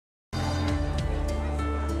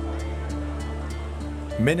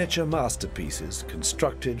Miniature masterpieces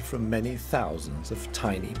constructed from many thousands of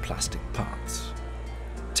tiny plastic parts.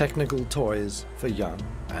 Technical toys for young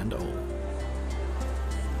and old.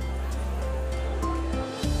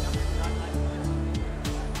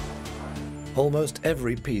 Almost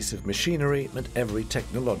every piece of machinery and every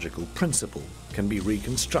technological principle can be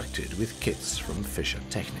reconstructed with kits from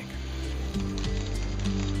Fischertechnik.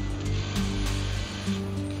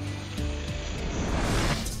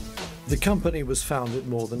 The company was founded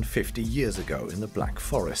more than 50 years ago in the Black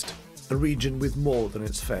Forest, a region with more than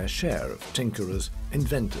its fair share of tinkerers,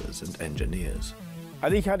 inventors and engineers.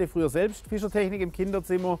 Ich hatte früher selbst Fischertechnik im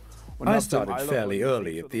Kinderzimmer. I started fairly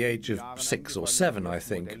early, at the age of 6 or 7, I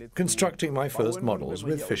think, constructing my first models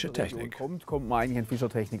with Fischertechnik. Kommt man eigentlich an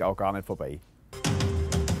Fischertechnik auch gar nicht vorbei.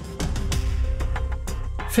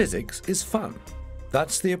 Physics is fun.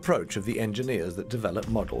 That's the approach of the engineers that develop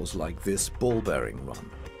models like this ball bearing one.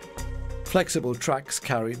 Flexible tracks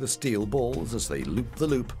carry the steel balls as they loop the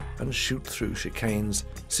loop and shoot through chicanes,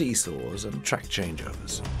 seesaws and track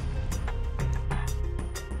changeovers.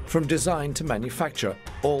 From design to manufacture,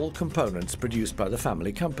 all components produced by the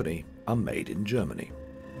family company are made in Germany.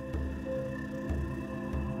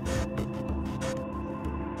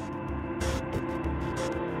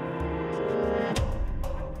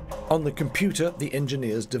 On the computer, the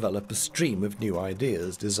engineers develop a stream of new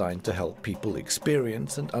ideas designed to help people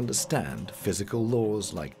experience and understand physical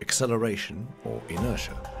laws like acceleration or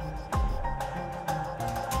inertia.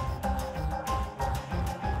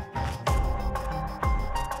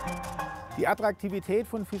 Die Attraktivität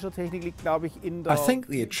von Fischertechnik liegt, glaube ich, in der... I think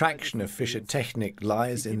the attraction of Fischertechnik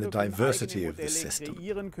lies in the diversity of the system.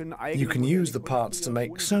 You can use the parts to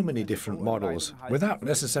make so many different models without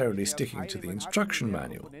necessarily sticking to the instruction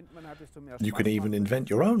manual. You can even invent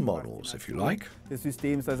your own models if you like. Des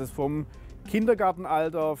Systems, dass es vom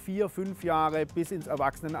Kindergartenalter 4, 5 Jahre bis ins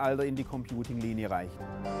Erwachsenenalter in die Computinglinie reicht.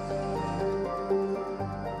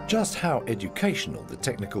 Just how educational the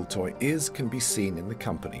technical toy is can be seen in the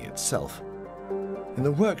company itself. In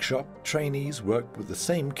the workshop, trainees work with the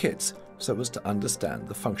same kits so as to understand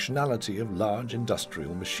the functionality of large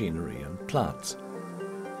industrial machinery and plants.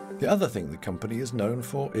 The other thing the company is known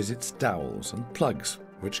for is its dowels and plugs,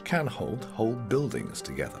 which can hold whole buildings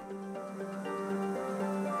together.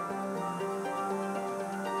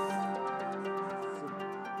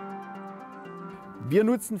 Wir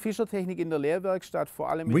nutzen Fischertechnik in der Lehrwerkstatt vor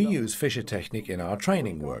allem. We use Fischertechnik in our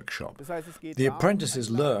training workshop. The apprentices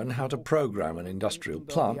learn how to program an industrial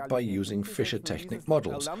plant by using Fischertechnik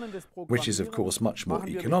models, which is of course much more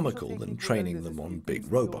economical than training them on big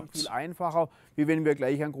robots. Viel einfacher, wie wenn wir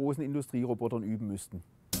gleich an großen Industrierobotern üben müssten.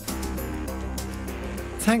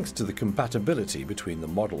 Thanks to the compatibility between the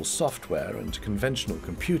model software and conventional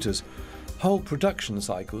computers, whole production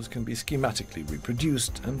cycles can be schematically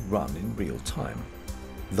reproduced and run in real time.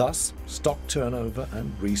 Thus, stock turnover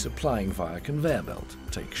and resupplying via conveyor belt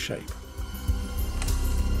take shape.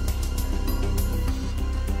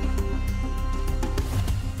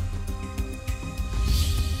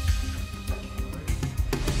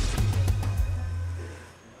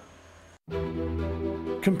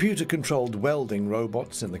 Computer-controlled welding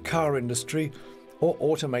robots in the car industry or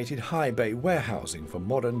automated high bay warehousing for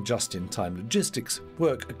modern just-in-time logistics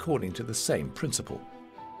work according to the same principle.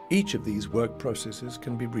 Each of these work processes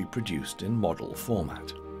can be reproduced in model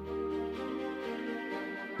format.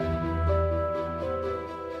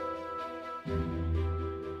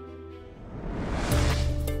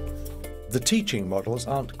 The teaching models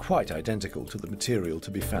aren't quite identical to the material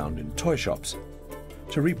to be found in toy shops.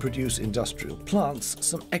 To reproduce industrial plants,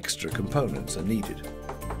 some extra components are needed.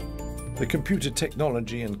 The computer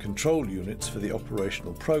technology and control units for the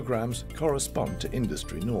operational programs correspond to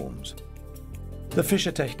industry norms. The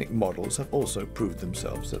Fischertechnik models have also proved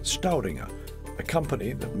themselves at Staudinger, a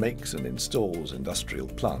company that makes and installs industrial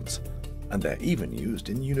plants, and they're even used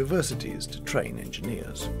in universities to train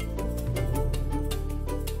engineers.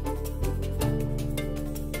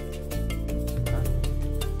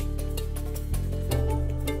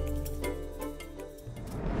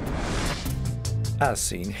 As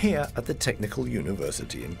seen here at the Technical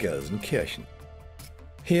University in Gelsenkirchen.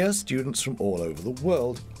 Here, students from all over the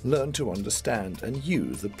world learn to understand and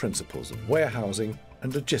use the principles of warehousing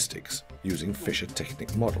and logistics using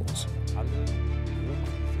Fischertechnik models.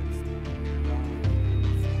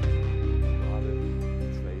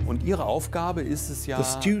 The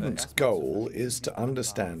student's goal is to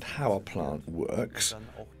understand how a plant works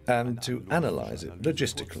and to analyze it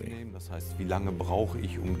logistically. Das heißt, wie lange brauche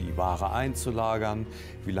ich, um die Ware einzulagern?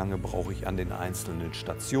 Wie lange brauche ich an den einzelnen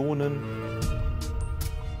Stationen?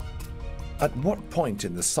 At what point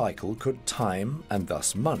in the cycle could time and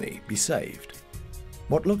thus money be saved?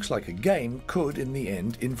 What looks like a game could in the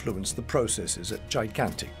end influence the processes at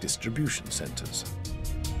gigantic distribution centers.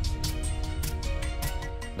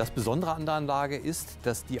 Das Besondere an der Anlage ist,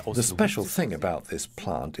 dass die The special thing about this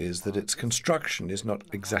plant is that its construction is not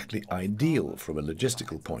exactly ideal from a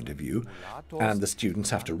logistical point of view, and the students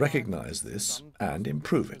have to recognize this and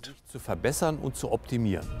improve it. zu verbessern und zu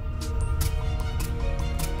optimieren.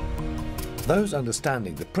 Those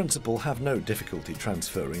understanding the principle have no difficulty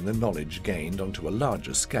transferring the knowledge gained onto a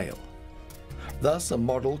larger scale. Thus, a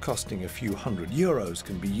model costing a few €100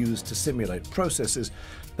 can be used to simulate processes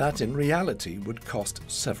that in reality would cost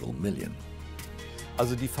several million.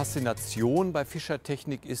 Also die Faszination bei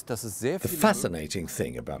Fischertechnik ist, dass es sehr The viele fascinating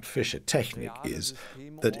thing about Fischertechnik is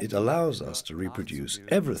that it allows us to reproduce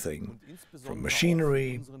everything from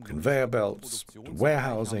machinery, conveyor belts, to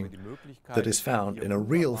warehousing that is found in a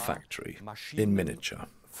real factory in miniature.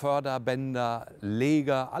 Förderbänder,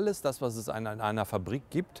 Leger, alles das, was es in einer Fabrik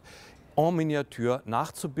gibt, en Miniatur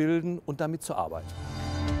nachzubilden und damit zu arbeiten.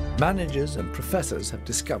 Managers and professors have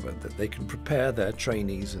discovered that they can prepare their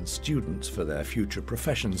trainees and students for their future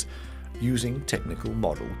professions using technical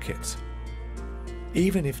model kits.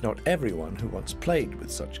 Even if not everyone who once played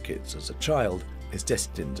with such kits as a child is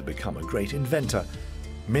destined to become a great inventor,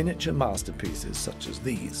 miniature masterpieces such as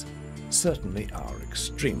these certainly are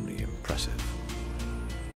extremely impressive.